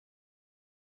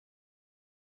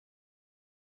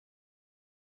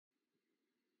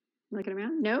Looking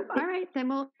around? Nope. All right, then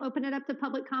we'll open it up to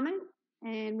public comment.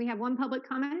 And we have one public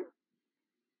comment.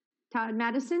 Todd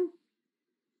Madison.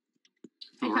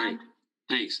 Hey, all right. Todd.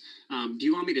 Thanks. Do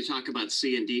you want me to talk about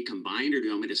C and D combined, or do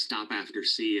you want me to stop after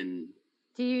C and...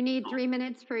 Do you need 3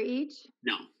 minutes for each?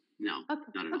 No, okay.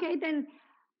 Not at all. Okay, then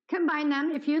combine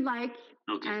them if you'd like.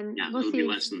 Okay, and yeah, it'll be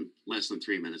less than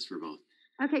 3 minutes for both.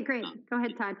 Okay, great. Go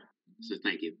ahead, Todd. So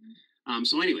thank you.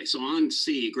 So on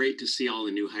C, great to see all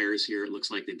the new hires here. It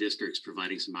looks like the district's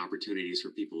providing some opportunities for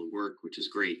people to work, which is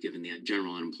great given the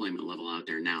general unemployment level out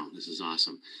there now. This is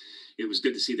awesome. It was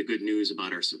good to see the good news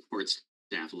about our support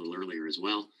staff a little earlier as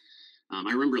well.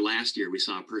 I remember last year we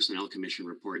saw a personnel commission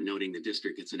report noting the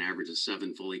district gets an average of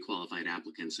 7 fully qualified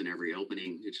applicants in every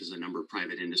opening, which is a number a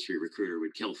private industry recruiter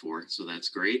would kill for. So that's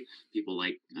great. People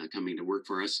like coming to work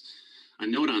for us. A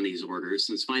note on these orders,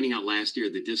 since finding out last year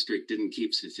the district didn't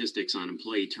keep statistics on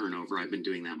employee turnover, I've been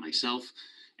doing that myself.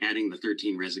 Adding the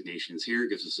 13 resignations here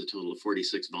gives us a total of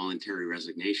 46 voluntary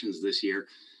resignations this year.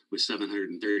 With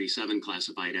 737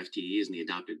 classified FTEs in the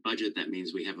adopted budget, that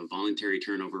means we have a voluntary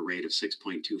turnover rate of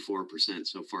 6.24%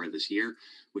 so far this year,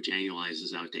 which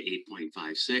annualizes out to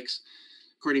 8.56.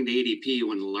 According to ADP,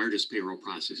 one of the largest payroll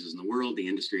processes in the world, the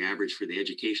industry average for the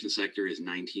education sector is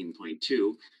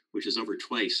 19.2, which is over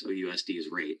twice OUSD's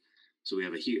rate. So we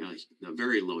have a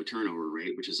very low turnover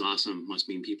rate, which is awesome. Must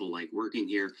mean people like working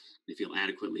here. They feel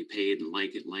adequately paid and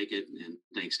like it. And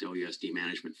thanks to OUSD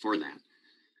management for that.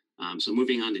 So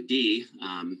moving on to D,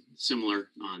 similar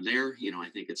on there, I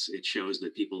think it shows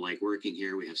that people like working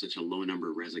here. We have such a low number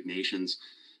of resignations.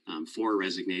 4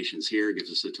 resignations here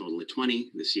gives us a total of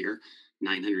 20 this year.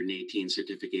 918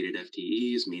 certificated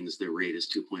FTEs means the rate is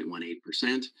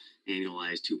 2.18%,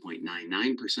 annualized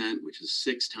 2.99%, which is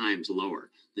 6 times lower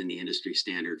than the industry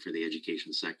standard for the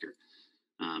education sector.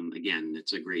 Again,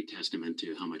 it's a great testament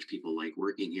to how much people like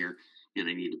working here. And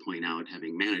I need to point out,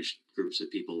 having managed groups of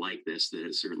people like this, that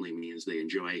it certainly means they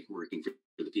enjoy working for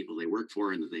the people they work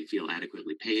for and that they feel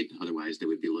adequately paid. Otherwise, they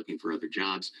would be looking for other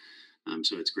jobs.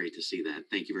 So it's great to see that.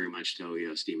 Thank you very much to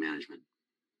OUSD management.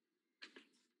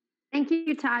 Thank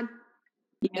you, Todd.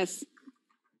 Yes.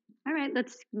 All right,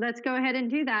 let's go ahead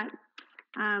and do that.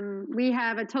 We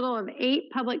have a total of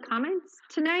 8 public comments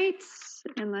tonight,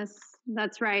 unless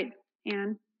that's right,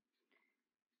 Anne.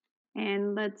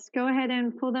 And let's go ahead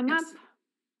and pull them up.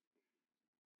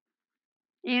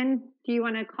 Anne, do you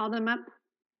want to call them up?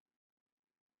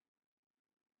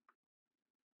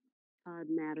 Todd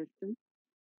Madison.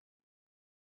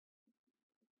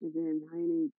 And then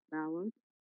Heine Bowers.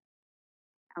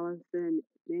 Allison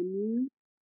Menu.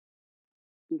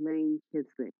 Elaine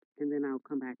Kiswick. And then I'll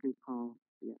come back and call.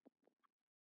 Yeah.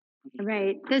 All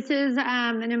right. This is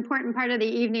an important part of the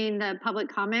evening, the public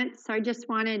comments. So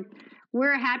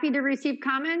we're happy to receive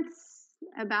comments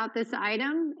about this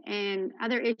item and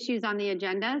other issues on the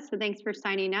agenda. So thanks for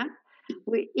signing up.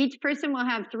 Each person will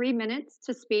have 3 minutes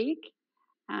to speak.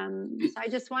 So I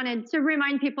just wanted to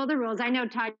remind people the rules. I know,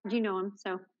 Todd, you know them.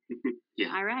 So,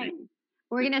 yeah. All right.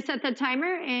 We're going to set the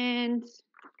timer and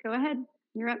go ahead.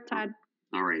 You're up, Todd.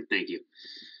 All right. Thank you.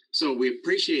 So we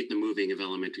appreciate the moving of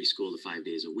elementary school to 5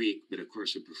 days a week, but of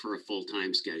course we prefer a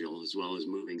full-time schedule as well as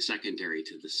moving secondary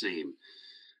to the same.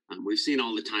 We've seen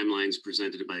all the timelines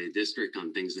presented by the district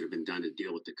on things that have been done to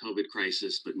deal with the COVID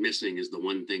crisis, but missing is the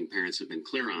one thing parents have been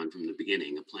clear on from the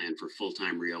beginning, a plan for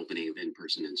full-time reopening of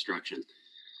in-person instruction.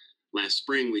 Last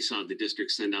spring, we saw the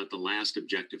district send out the last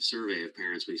objective survey of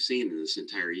parents we've seen in this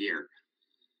entire year.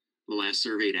 The last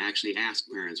survey to actually ask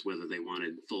parents whether they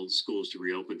wanted full schools to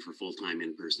reopen for full-time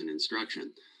in-person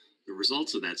instruction. The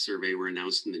results of that survey were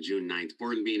announced in the June 9th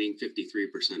board meeting.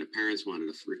 53% of parents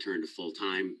wanted to return to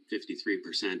full-time.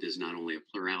 53% is not only a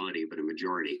plurality, but a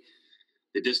majority.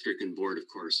 The district and board, of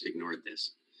course, ignored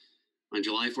this. On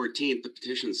July 14th, the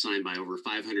petition signed by over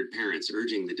 500 parents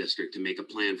urging the district to make a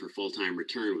plan for full-time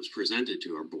return was presented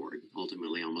to our board.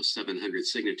 Ultimately, almost 700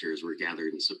 signatures were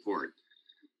gathered in support.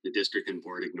 The district and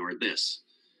board ignored this.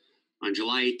 On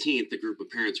July 18th, a group of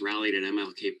parents rallied at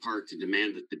MLK Park to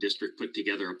demand that the district put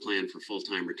together a plan for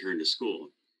full-time return to school.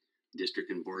 The district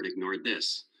and board ignored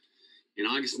this. In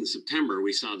August and September,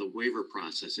 we saw the waiver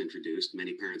process introduced.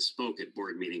 Many parents spoke at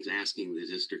board meetings asking the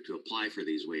district to apply for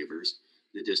these waivers.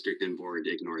 The district and board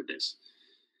ignored this.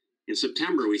 In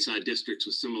September, we saw districts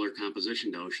with similar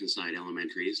composition to Oceanside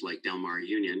Elementaries, like Del Mar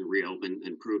Union, reopen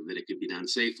and prove that it could be done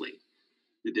safely.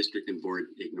 The district and board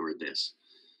ignored this.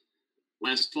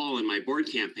 Last fall, in my board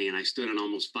campaign, I stood on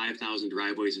almost 5,000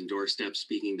 driveways and doorsteps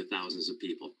speaking to thousands of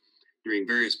people. During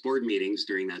various board meetings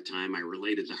during that time, I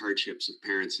related the hardships of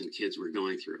parents and kids were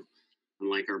going through.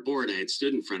 Unlike our board, I had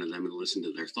stood in front of them and listened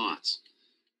to their thoughts.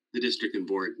 The district and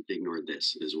board ignored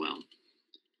this as well.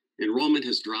 Enrollment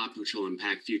has dropped, which will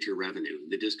impact future revenue.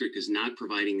 The district is not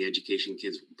providing the education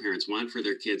parents want for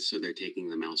their kids, so they're taking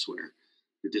them elsewhere.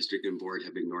 The district and board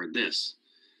have ignored this.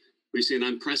 We've seen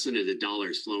unprecedented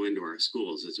dollars flow into our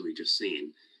schools, as we just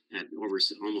seen, at over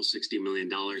almost $60 million,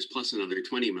 plus another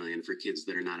 $20 million for kids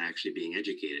that are not actually being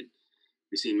educated.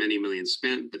 We've seen many millions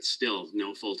spent, but still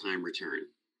no full-time return.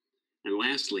 And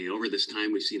lastly, over this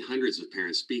time, we've seen hundreds of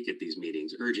parents speak at these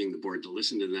meetings, urging the board to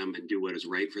listen to them and do what is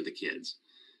right for the kids.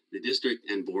 The district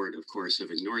and board, of course,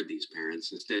 have ignored these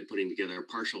parents, instead putting together a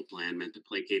partial plan meant to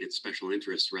placate its special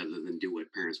interests rather than do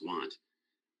what parents want,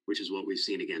 which is what we've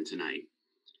seen again tonight.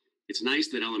 It's nice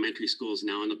that elementary school is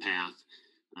now on the path,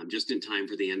 just in time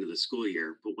for the end of the school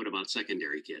year, but what about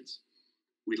secondary kids?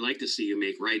 We'd like to see you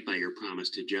make right by your promise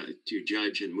to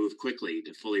judge and move quickly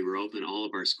to fully reopen all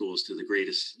of our schools to the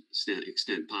greatest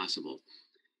extent possible.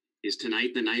 Is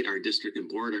tonight the night our district and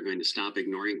board are going to stop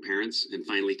ignoring parents and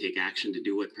finally take action to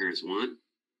do what parents want?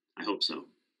 I hope so.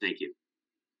 Thank you.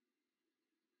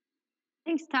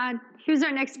 Thanks, Todd. Who's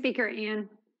our next speaker, Ann?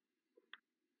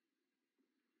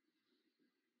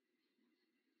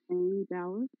 Amy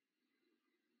Ballard.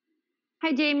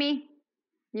 Hi, Jamie.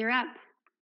 You're up.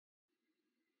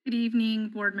 Good evening,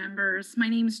 board members. My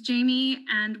name is Jamie,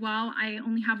 and while I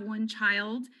only have one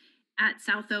child at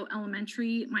Southo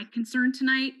Elementary, my concern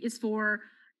tonight is for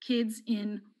kids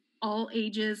in all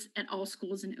ages at all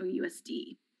schools in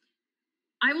OUSD.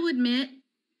 I will admit,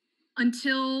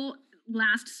 until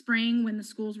last spring when the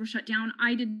schools were shut down,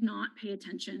 I did not pay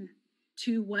attention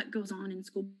to what goes on in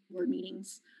school board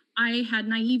meetings. I had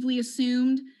naively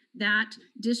assumed that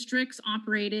districts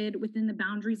operated within the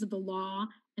boundaries of the law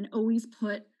and always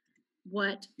put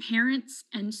what parents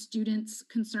and students'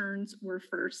 concerns were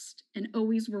first, and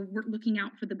always were looking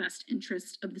out for the best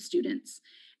interest of the students.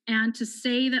 And to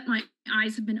say that my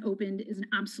eyes have been opened is an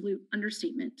absolute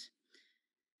understatement.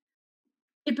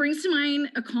 It brings to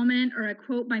mind a comment or a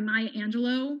quote by Maya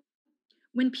Angelou: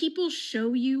 "When people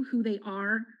show you who they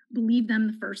are, believe them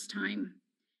the first time."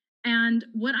 And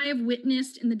what I have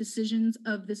witnessed in the decisions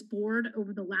of this board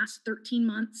over the last 13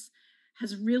 months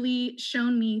has really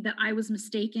shown me that I was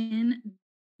mistaken,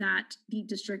 that the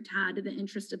district had the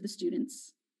interest of the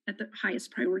students at the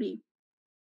highest priority.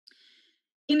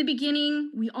 In the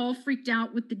beginning, we all freaked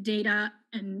out with the data,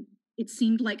 and it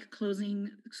seemed like closing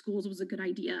schools was a good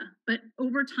idea. But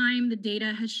over time, the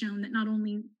data has shown that not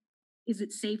only is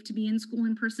it safe to be in school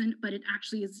in person, but it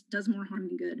actually does more harm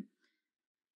than good.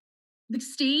 The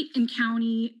state and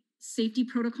county safety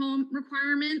protocol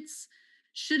requirements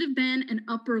should have been an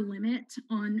upper limit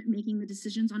on making the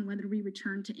decisions on whether we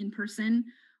return to in-person.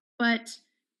 But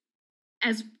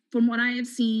as from what I have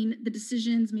seen, the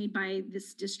decisions made by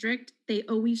this district, they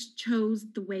always chose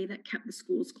the way that kept the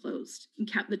schools closed and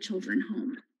kept the children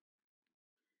home.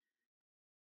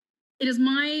 It is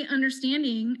my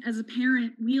understanding as a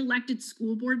parent, we elected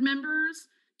school board members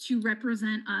to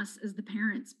represent us as the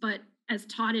parents. But as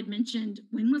Todd had mentioned,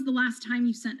 when was the last time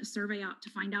you sent a survey out to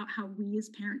find out how we as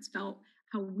parents felt,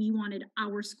 how we wanted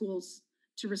our schools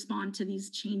to respond to these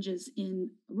changes in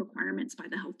requirements by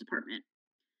the health department?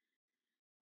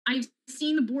 I've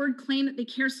seen the board claim that they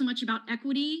care so much about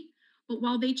equity, but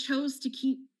while they chose to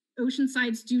keep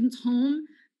Oceanside students home,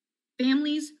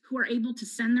 families who are able to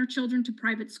send their children to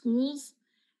private schools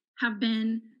have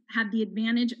had the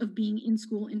advantage of being in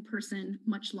school in person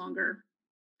much longer.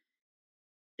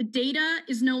 The data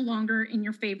is no longer in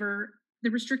your favor.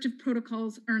 The restrictive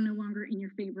protocols are no longer in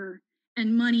your favor,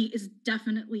 and money is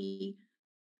definitely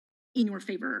in your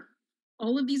favor.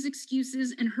 All of these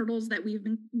excuses and hurdles that we've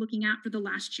been looking at for the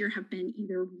last year have been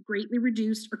either greatly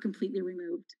reduced or completely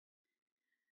removed.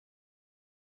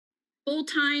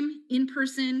 Full-time,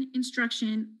 in-person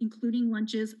instruction, including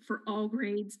lunches for all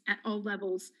grades at all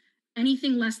levels.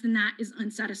 Anything less than that is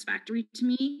unsatisfactory to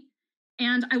me.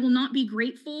 And I will not be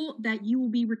grateful that you will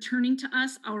be returning to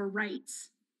us our rights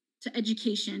to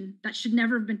education that should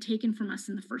never have been taken from us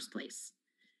in the first place.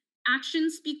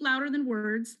 Actions speak louder than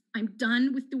words. I'm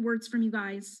done with the words from you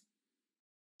guys.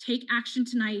 Take action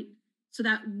tonight so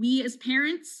that we as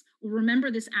parents will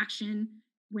remember this action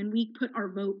when we put our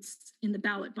votes in the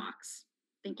ballot box.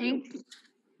 Thank you. Thanks.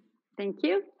 Thank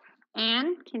you.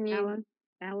 Anne, can you?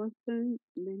 Allison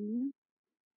Linier.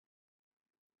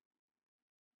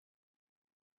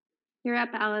 You're up,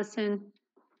 Allison.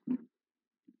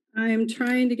 I'm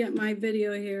trying to get my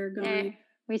video here going.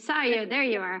 We saw you. There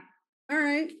you are. All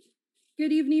right.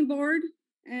 Good evening, board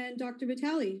and Dr.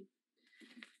 Vitale.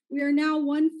 We are now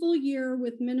one full year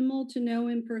with minimal to no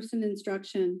in-person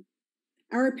instruction.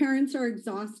 Our parents are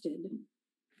exhausted,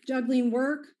 juggling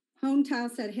work, home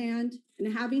tasks at hand,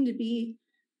 and having to be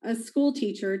a school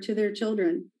teacher to their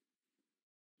children.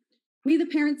 We, the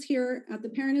parents here at the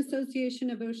Parent Association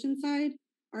of Oceanside,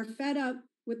 are fed up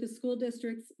with the school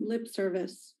district's lip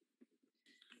service.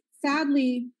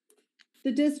 Sadly,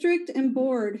 the district and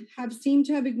board have seemed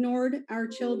to have ignored our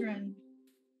children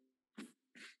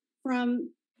from,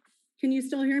 can you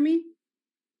still hear me?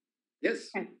 Yes.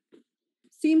 Okay.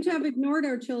 Seem to have ignored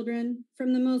our children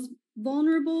from the most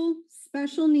vulnerable,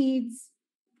 special needs,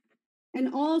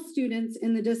 and all students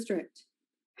in the district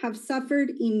have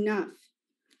suffered enough,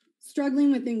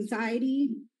 struggling with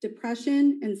anxiety,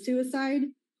 depression, and suicide,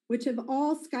 which have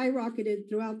all skyrocketed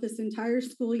throughout this entire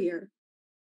school year.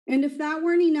 And if that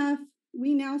weren't enough,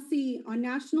 we now see on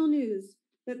national news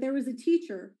that there was a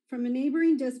teacher from a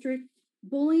neighboring district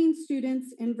bullying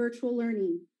students in virtual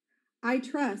learning. I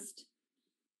trust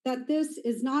that this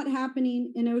is not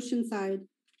happening in Oceanside,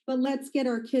 but let's get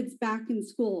our kids back in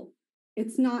school.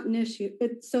 It's not an issue,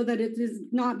 it's so that it does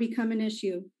not become an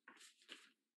issue.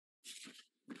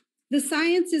 The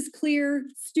science is clear.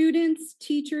 Students,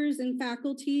 teachers, and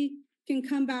faculty can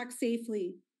come back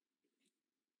safely.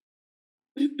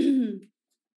 And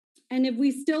if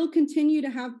we still continue to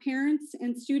have parents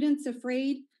and students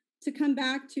afraid to come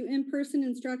back to in-person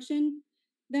instruction,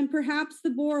 then perhaps the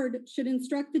board should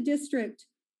instruct the district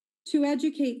to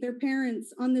educate their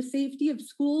parents on the safety of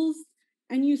schools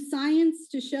and use science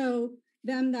to show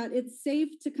them that it's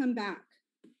safe to come back.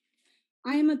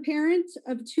 I am a parent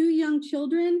of 2 young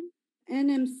children and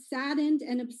am saddened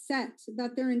and upset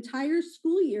that their entire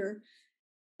school year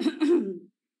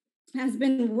has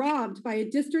been robbed by a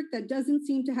district that doesn't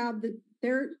seem to have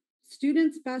their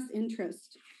students' best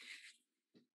interest.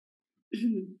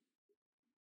 And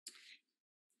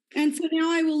so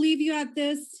now I will leave you at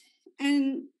this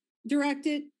and direct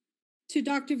it to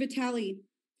Dr. Vitale.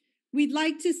 We'd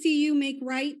like to see you make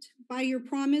right by your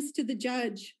promise to the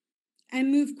judge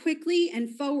and move quickly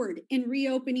and forward in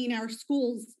reopening our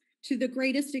schools to the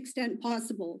greatest extent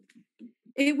possible.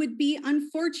 It would be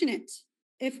unfortunate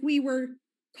if we were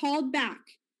called back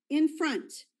in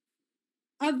front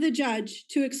of the judge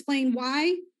to explain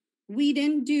why we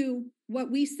didn't do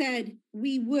what we said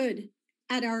we would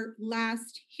at our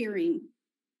last hearing.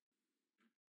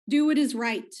 Do what is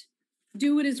right.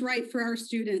 Do what is right for our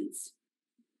students.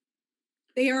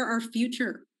 They are our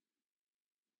future.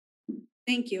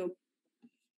 Thank you.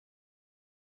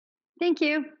 Thank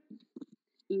you.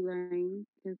 Elaine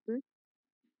Keswick.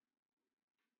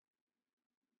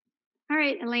 All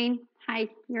right, Elaine. Hi,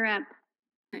 you're up.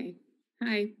 Hi.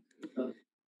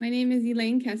 My name is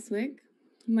Elaine Keswick.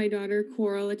 My daughter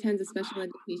Coral attends a special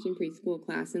education preschool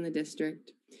class in the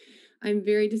district. I'm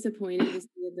very disappointed to see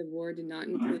that the board did not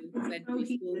include said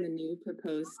preschool in the new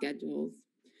proposed schedules.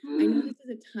 I know this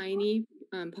is a tiny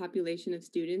population of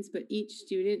students, but each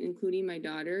student, including my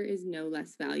daughter, is no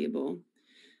less valuable.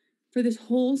 For this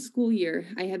whole school year,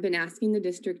 I have been asking the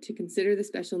district to consider the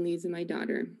special needs of my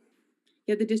daughter.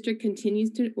 Yet the district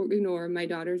continues to ignore my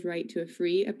daughter's right to a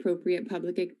free, appropriate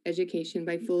public education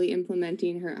by fully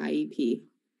implementing her IEP.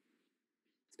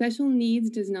 Special needs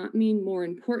does not mean more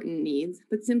important needs,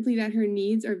 but simply that her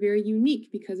needs are very unique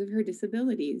because of her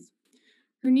disabilities.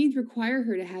 Her needs require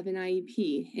her to have an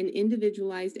IEP, an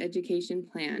individualized education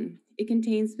plan. It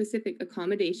contains specific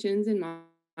accommodations and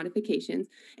modifications,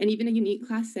 and even a unique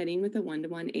class setting with a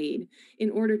one-to-one aid in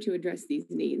order to address these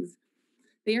needs.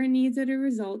 They are needs that are a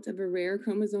result of a rare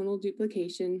chromosomal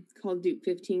duplication called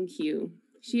DUP15Q.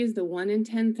 She is the 1 in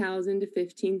 10,000 to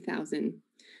 15,000,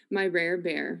 my rare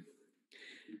bear.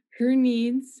 Her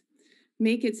needs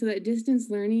make it so that distance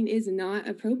learning is not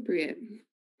appropriate.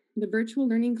 The virtual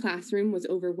learning classroom was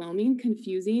overwhelming,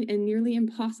 confusing, and nearly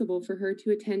impossible for her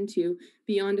to attend to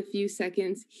beyond a few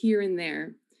seconds here and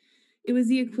there. It was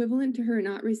the equivalent to her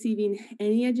not receiving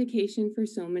any education for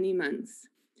so many months.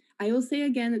 I will say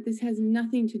again that this has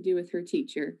nothing to do with her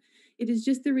teacher. It is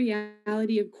just the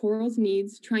reality of Coral's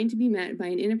needs trying to be met by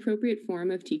an inappropriate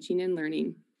form of teaching and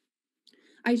learning.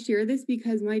 I share this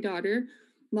because my daughter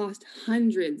lost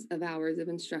hundreds of hours of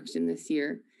instruction this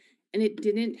year, and it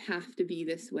didn't have to be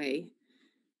this way.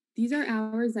 These are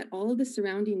hours that all of the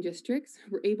surrounding districts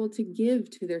were able to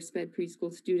give to their SPED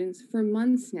preschool students for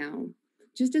months now.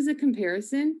 Just as a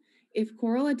comparison, if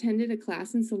Coral attended a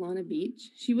class in Solana Beach,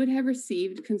 she would have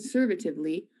received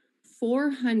conservatively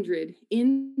 400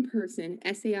 in-person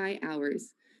SAI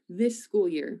hours this school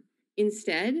year.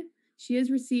 Instead, she has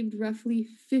received roughly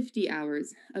 50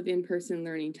 hours of in-person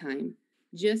learning time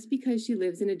just because she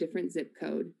lives in a different zip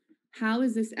code. How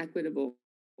is this equitable?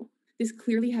 This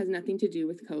clearly has nothing to do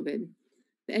with COVID.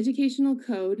 The educational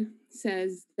code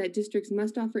says that districts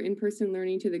must offer in-person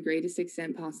learning to the greatest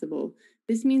extent possible.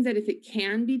 This means that if it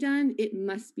can be done, it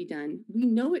must be done. We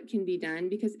know it can be done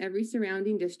because every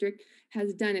surrounding district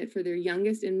has done it for their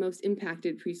youngest and most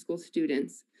impacted preschool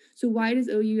students. So why does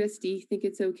OUSD think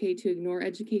it's okay to ignore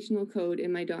educational code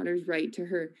and my daughter's right to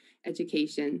her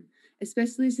education,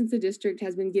 especially since the district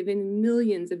has been given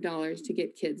millions of dollars to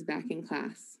get kids back in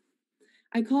class?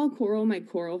 I call Coral my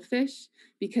coral fish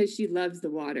because she loves the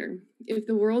water. If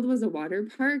the world was a water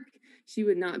park, she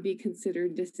would not be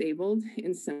considered disabled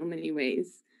in so many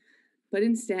ways. But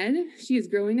instead, she is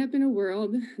growing up in a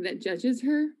world that judges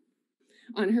her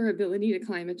on her ability to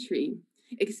climb a tree,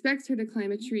 expects her to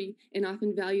climb a tree, and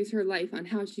often values her life on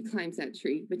how she climbs that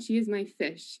tree. But she is my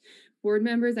fish. Board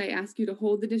members, I ask you to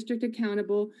hold the district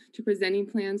accountable to presenting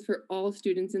plans for all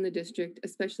students in the district,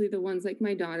 especially the ones like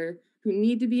my daughter who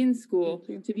need to be in school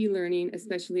to be learning,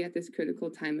 especially at this critical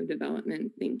time of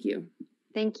development. Thank you.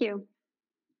 Thank you.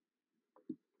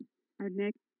 Our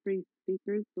next three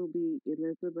speakers will be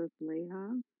Elizabeth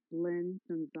Leha, Lynn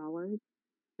Gonzalez,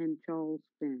 and Charles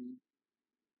Finn.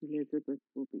 Elizabeth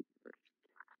will be first.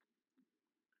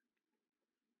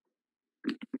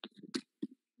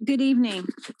 Good evening.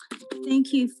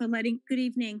 Thank you for letting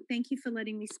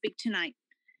me speak tonight.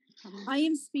 I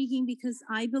am speaking because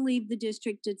I believe the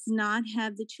district does not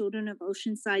have the children of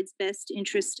Oceanside's best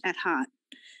interest at heart.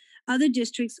 Other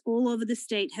districts all over the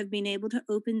state have been able to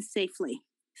open safely.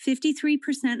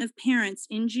 53% of parents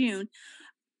in June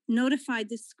notified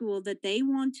the school that they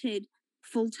wanted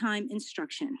full-time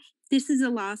instruction. This is the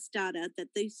last data that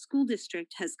the school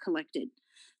district has collected.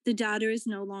 The data is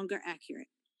no longer accurate.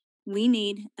 We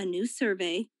need a new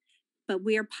survey, but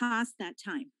we are past that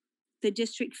time. The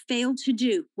district failed to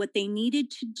do what they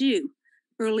needed to do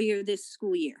earlier this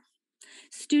school year.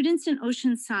 Students in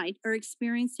Oceanside are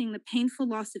experiencing the painful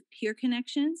loss of peer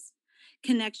connections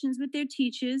with their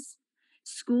teachers,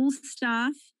 school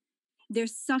staff. They're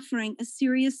suffering a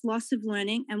serious loss of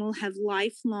learning and will have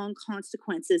lifelong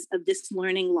consequences of this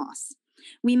learning loss.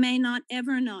 We may not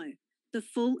ever know the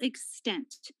full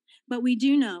extent, but we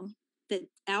do know that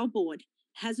our board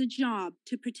has a job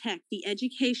to protect the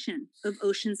education of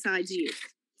Oceanside's youth.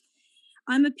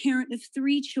 I'm a parent of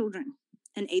 3 children,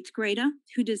 an 8th grader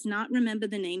who does not remember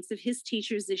the names of his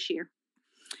teachers this year,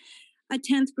 a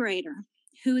 10th grader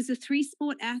who is a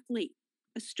 3-sport athlete,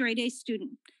 a straight-A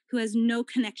student who has no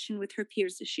connection with her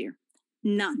peers this year,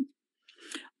 none.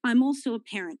 I'm also a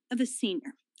parent of a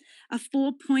senior, a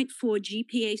 4.4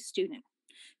 GPA student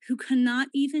who cannot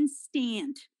even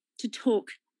stand to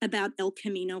talk about El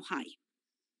Camino High.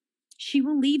 She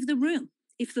will leave the room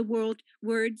if the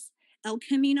words El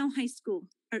Camino High School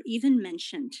are even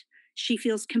mentioned. She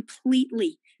feels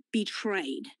completely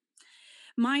betrayed.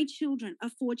 My children are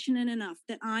fortunate enough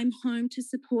that I'm home to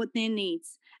support their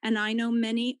needs, and I know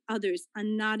many others are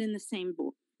not in the same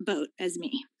boat as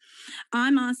me.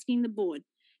 I'm asking the board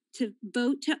to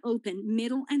vote to open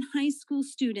middle and high school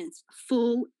students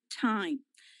full time.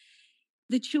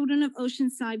 The children of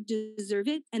Oceanside deserve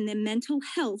it, and their mental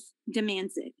health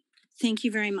demands it. Thank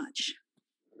you very much.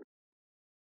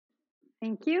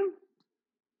 Thank you.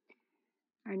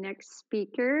 Our next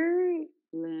speaker,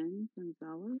 Lynn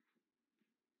Gonzalez.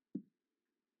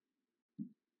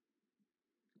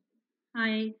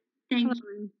 Hi, thank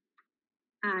you.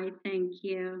 Hi, thank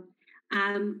you.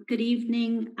 Good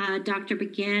evening, Dr.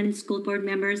 Begin, school board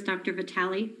members, Dr.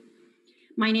 Vitale.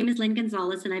 My name is Lynn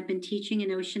Gonzalez, and I've been teaching in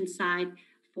Oceanside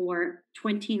for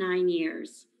 29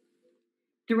 years.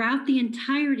 Throughout the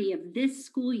entirety of this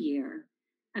school year,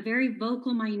 a very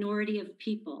vocal minority of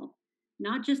people,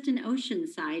 not just in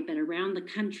Oceanside, but around the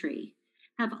country,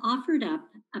 have offered up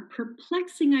a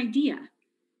perplexing idea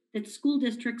that school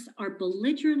districts are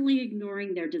belligerently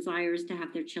ignoring their desires to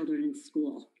have their children in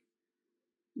school.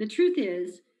 The truth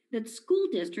is that school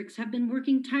districts have been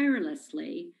working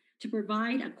tirelessly to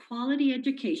provide a quality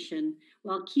education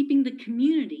while keeping the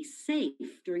community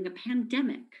safe during a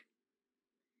pandemic.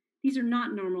 These are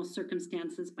not normal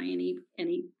circumstances by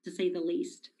any to say the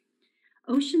least.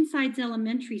 Oceanside's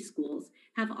elementary schools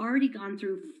have already gone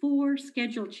through 4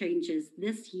 schedule changes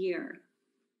this year,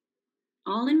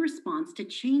 all in response to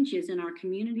changes in our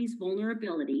community's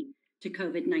vulnerability to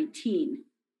COVID-19.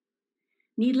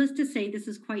 Needless to say, this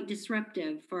is quite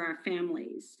disruptive for our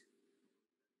families.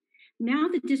 Now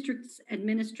the district's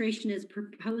administration is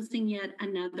proposing yet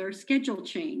another schedule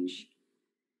change.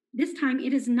 This time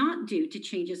it is not due to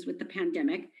changes with the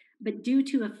pandemic, but due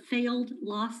to a failed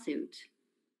lawsuit.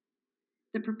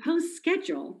 The proposed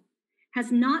schedule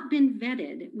has not been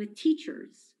vetted with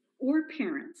teachers or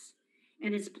parents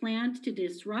and is planned to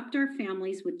disrupt our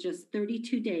families with just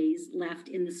 32 days left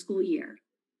in the school year.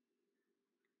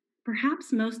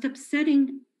 Perhaps most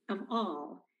upsetting of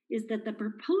all is that the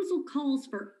proposal calls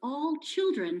for all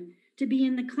children to be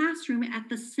in the classroom at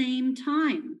the same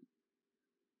time.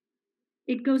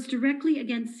 It goes directly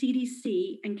against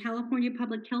CDC and California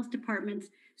Public Health Department's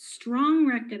strong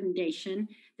recommendation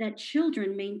that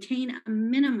children maintain a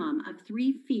minimum of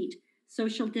 3 feet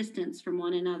social distance from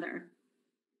one another.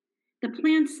 The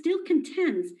plan still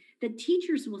contends that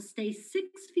teachers will stay 6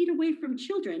 feet away from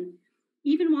children,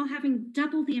 even while having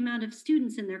double the amount of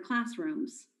students in their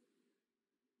classrooms.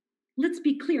 Let's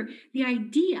be clear, the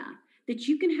idea that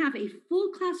you can have a full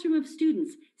classroom of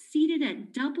students seated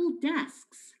at double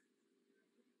desks,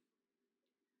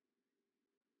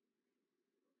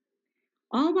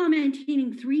 all while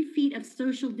maintaining 3 feet of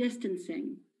social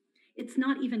distancing, it's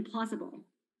not even plausible.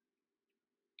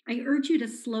 I urge you to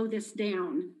slow this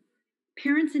down.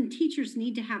 Parents and teachers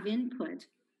need to have input.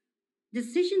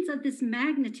 Decisions of this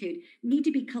magnitude need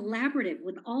to be collaborative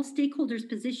with all stakeholders'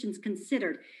 positions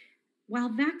considered. While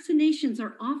vaccinations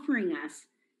are offering us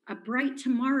a bright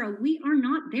tomorrow, we are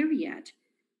not there yet.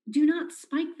 Do not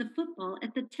spike the football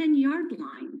at the 10-yard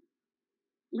line.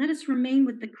 Let us remain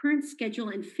with the current schedule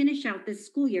and finish out this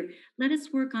school year. Let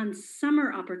us work on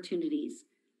summer opportunities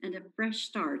and a fresh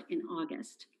start in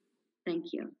August.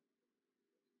 Thank you.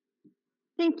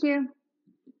 Thank you.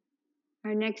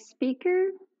 Our next speaker.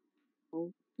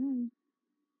 Okay. Is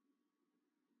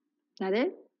that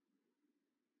it?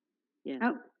 Yeah.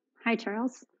 Oh, hi,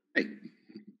 Charles. Hi.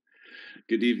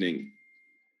 Good evening.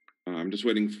 I'm just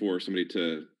waiting for somebody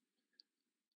to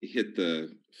hit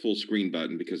the full screen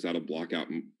button because that'll block out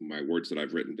my words that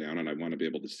I've written down, and I want to be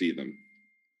able to see them.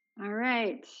 All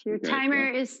right. Your Okay, timer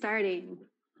is starting.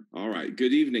 All right.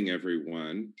 Good evening,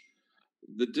 everyone.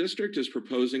 The district is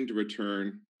proposing to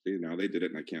return. See, now they did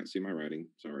it, and I can't see my writing.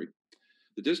 Sorry.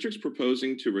 The district's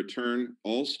proposing to return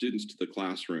all students to the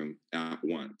classroom at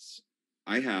once.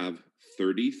 I have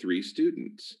 33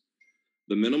 students.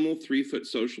 The minimal 3-foot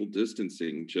social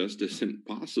distancing just isn't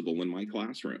possible in my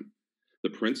classroom. The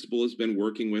principal has been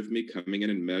working with me, coming in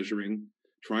and measuring,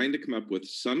 trying to come up with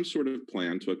some sort of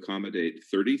plan to accommodate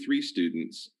 33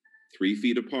 students 3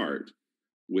 feet apart,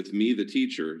 with me, the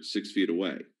teacher, 6 feet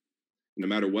away. No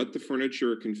matter what the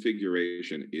furniture or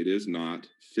configuration, it is not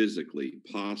physically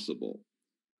possible.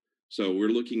 So we're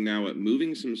looking now at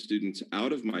moving some students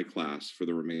out of my class for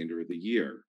the remainder of the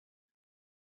year.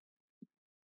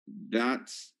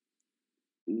 That's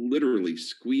literally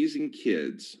squeezing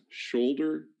kids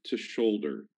shoulder to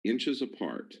shoulder, inches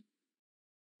apart.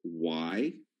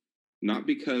 Why? Not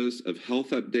because of health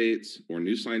updates or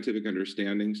new scientific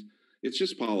understandings. It's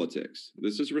just politics.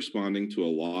 This is responding to a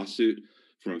lawsuit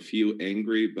from a few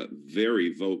angry but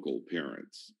very vocal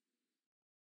parents.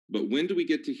 But when do we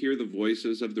get to hear the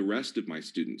voices of the rest of my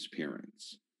students'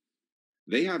 parents?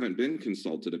 They haven't been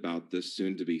consulted about this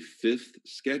soon-to-be 5th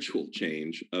schedule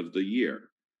change of the year.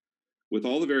 With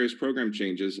all the various program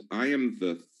changes, I am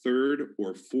the 3rd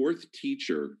or 4th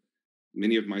teacher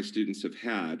many of my students have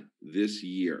had this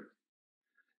year.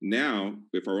 Now,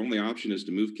 if our only option is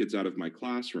to move kids out of my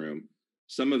classroom,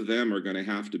 some of them are going to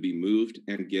have to be moved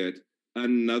and get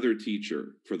another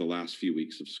teacher for the last few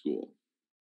weeks of school.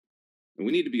 And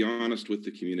we need to be honest with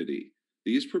the community.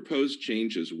 These proposed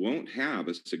changes won't have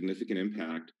a significant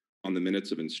impact on the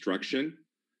minutes of instruction.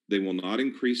 They will not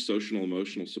increase social and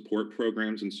emotional support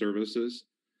programs and services.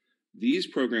 These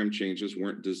program changes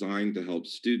weren't designed to help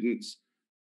students.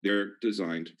 They're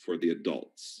designed for the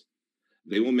adults.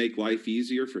 They will make life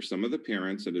easier for some of the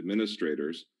parents and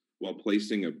administrators while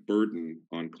placing a burden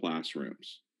on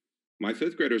classrooms. My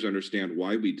 5th graders understand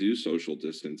why we do social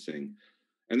distancing,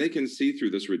 and they can see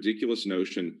through this ridiculous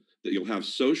notion that you'll have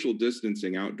social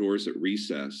distancing outdoors at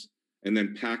recess and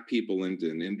then pack people into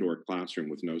an indoor classroom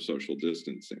with no social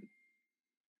distancing.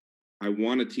 I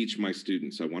want to teach my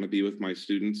students. I want to be with my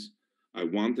students. I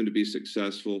want them to be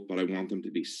successful, but I want them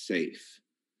to be safe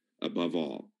above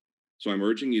all. So I'm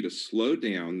urging you to slow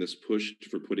down this push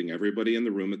for putting everybody in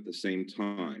the room at the same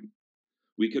time.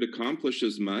 We could accomplish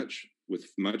as much with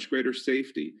much greater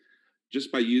safety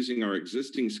just by using our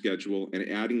existing schedule and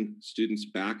adding students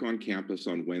back on campus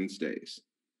on Wednesdays.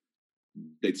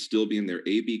 They'd still be in their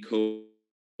AB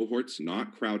cohorts,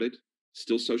 not crowded,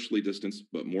 still socially distanced,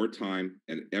 but more time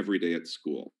and every day at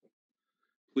school.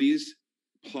 Please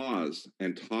pause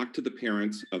and talk to the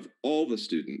parents of all the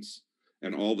students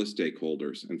and all the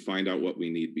stakeholders and find out what we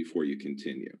need before you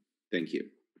continue. Thank you.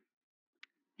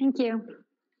 Thank you.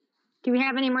 Do we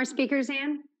have any more speakers,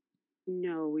 Ann?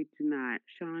 No, we do not.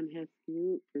 Sean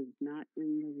Heskew is not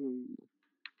in the room.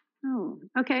 Oh,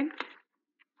 okay.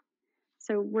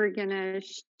 So we're gonna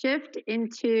shift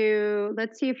into,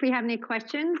 let's see if we have any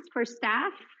questions for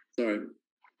staff. Sorry.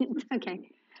 Okay.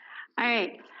 All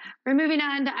right. We're moving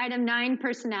on to item 9,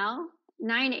 personnel.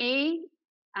 9A,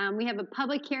 we have a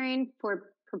public hearing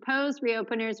for proposed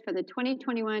reopeners for the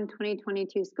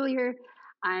 2021-2022 school year.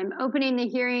 I'm opening the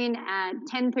hearing at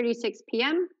 10:36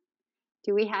 p.m.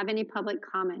 Do we have any public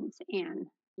comments, Anne?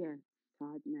 Yes,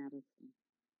 Todd Madison.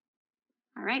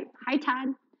 All right. Hi,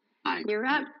 Todd. Hi. You're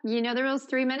up. You know the rules,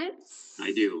 3 minutes?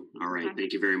 I do. All right. Okay.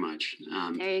 Thank you very much.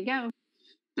 There you go.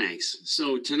 Thanks.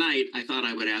 So tonight, I thought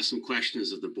I would ask some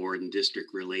questions of the board and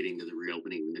district relating to the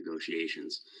reopening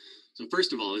negotiations. So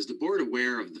first of all, is the board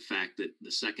aware of the fact that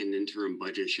the second interim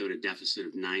budget showed a deficit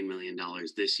of $9 million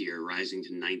this year, rising to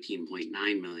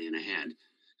 $19.9 million ahead?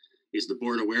 Is the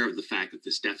board aware of the fact that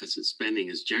this deficit spending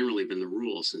has generally been the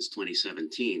rule since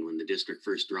 2017, when the district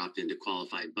first dropped into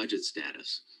qualified budget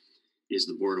status? Is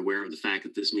the board aware of the fact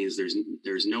that this means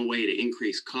there's no way to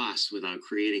increase costs without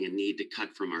creating a need to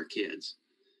cut from our kids?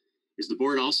 Is the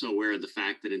board also aware of the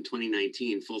fact that in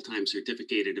 2019, full-time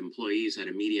certificated employees had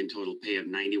a median total pay of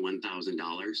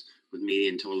 $91,000 with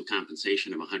median total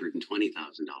compensation of $120,000?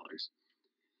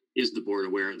 Is the board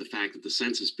aware of the fact that the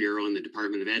Census Bureau and the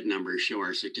Department of Ed numbers show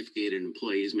our certificated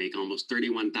employees make almost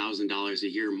 $31,000 a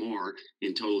year more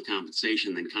in total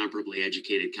compensation than comparably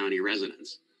educated county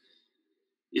residents?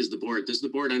 Does the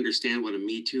board understand what a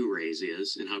Me Too raise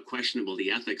is and how questionable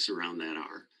the ethics around that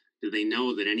are? Do they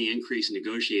know that any increase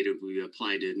negotiated will be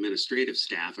applied to administrative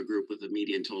staff, a group with a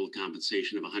median total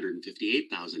compensation of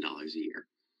 $158,000 a year?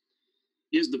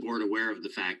 Is the board aware of the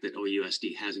fact that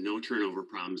OUSD has no turnover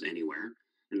problems anywhere,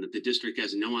 and that the district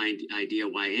has no idea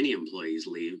why any employees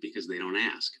leave because they don't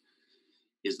ask?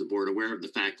 Is the board aware of the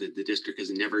fact that the district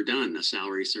has never done a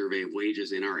salary survey of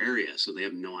wages in our area, so they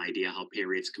have no idea how pay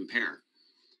rates compare?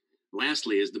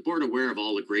 Lastly, is the board aware of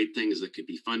all the great things that could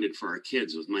be funded for our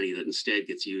kids with money that instead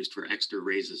gets used for extra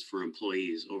raises for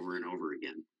employees over and over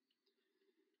again?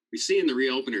 We see in the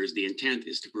reopeners the intent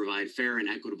is to provide fair and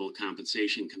equitable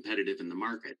compensation competitive in the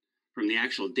market. From the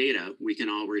actual data, we can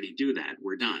already do that.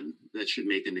 We're done. That should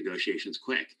make the negotiations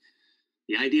quick.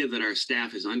 The idea that our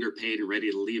staff is underpaid and ready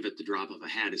to leave at the drop of a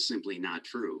hat is simply not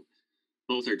true.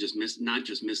 Both are just not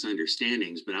just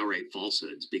misunderstandings, but outright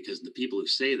falsehoods, because the people who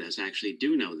say this actually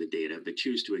do know the data, but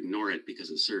choose to ignore it because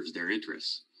it serves their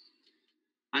interests.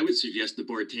 I would suggest the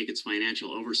board take its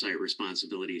financial oversight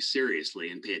responsibilities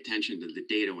seriously and pay attention to the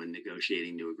data when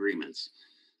negotiating new agreements.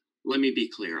 Let me be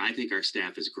clear. I think our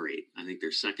staff is great. I think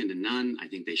they're second to none. I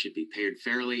think they should be paid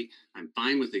fairly. I'm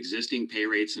fine with existing pay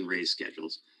rates and raise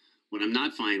schedules. What I'm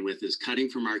not fine with is cutting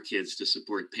from our kids to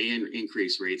support pay and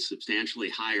increase rates substantially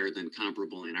higher than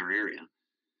comparable in our area.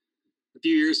 A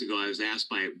few years ago, I was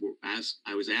asked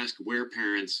where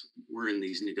parents were in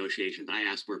these negotiations. I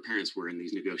asked where parents were in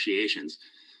these negotiations.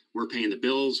 We're paying the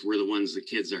bills. We're the ones the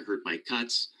kids are hurt by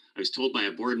cuts. I was told by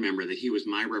a board member that he was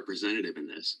my representative in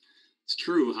this. It's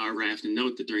true, however, I have to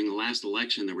note that during the last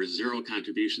election, there were 0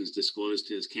 contributions disclosed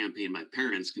to his campaign by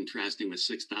parents, contrasting with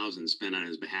 6,000 spent on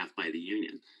his behalf by the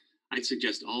union. I'd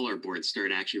suggest all our boards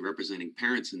start actually representing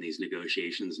parents in these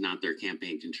negotiations, not their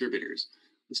campaign contributors.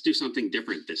 Let's do something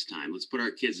different this time. Let's put our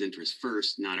kids' interests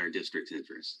first, not our district's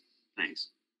interests. Thanks.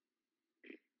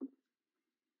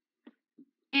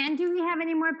 And do we have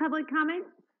any more public comment?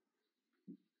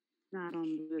 Not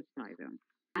on this item.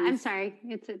 I'm sorry,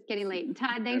 it's getting late.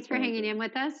 Todd, thanks for hanging in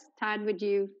with us. Todd, would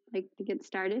you like to get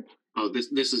started? Oh,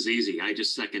 this is easy. I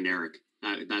just second Eric.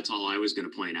 That's all I was going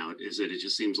to point out, is that it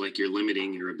just seems like you're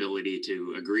limiting your ability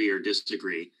to agree or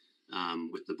disagree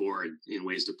with the board in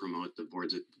ways to promote the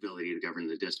board's ability to govern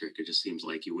the district. It just seems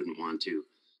like you wouldn't want to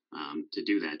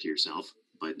do that to yourself.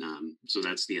 But so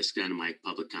that's the extent of my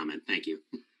public comment. Thank you.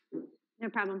 No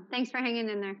problem. Thanks for hanging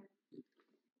in there.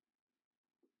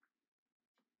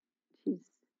 She's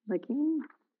looking.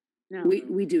 No,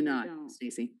 We do not, don't.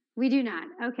 Stacy. We do not.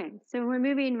 Okay, so we're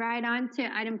moving right on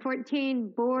to item 14,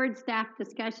 board staff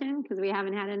discussion, because we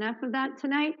haven't had enough of that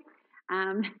tonight.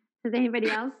 Does anybody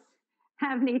else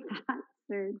have any thoughts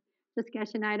or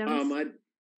discussion items? I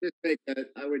just think that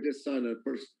I would just on a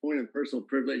point of personal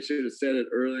privilege, should have said it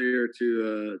earlier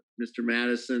to Mr.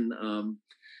 Madison,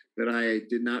 that I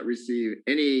did not receive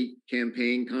any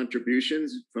campaign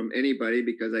contributions from anybody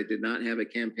because I did not have a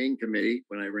campaign committee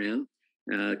when I ran.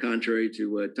 Contrary to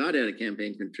what Todd had a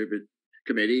campaign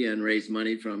committee and raised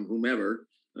money from whomever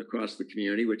across the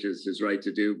community, which is his right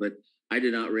to do. But I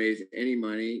did not raise any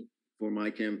money for my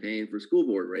campaign for school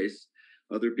board race.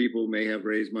 Other people may have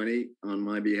raised money on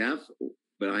my behalf,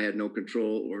 but I had no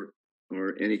control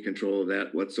or any control of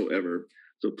that whatsoever.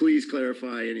 So please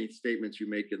clarify any statements you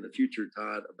make in the future,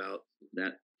 Todd, about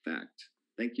that fact.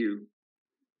 Thank you.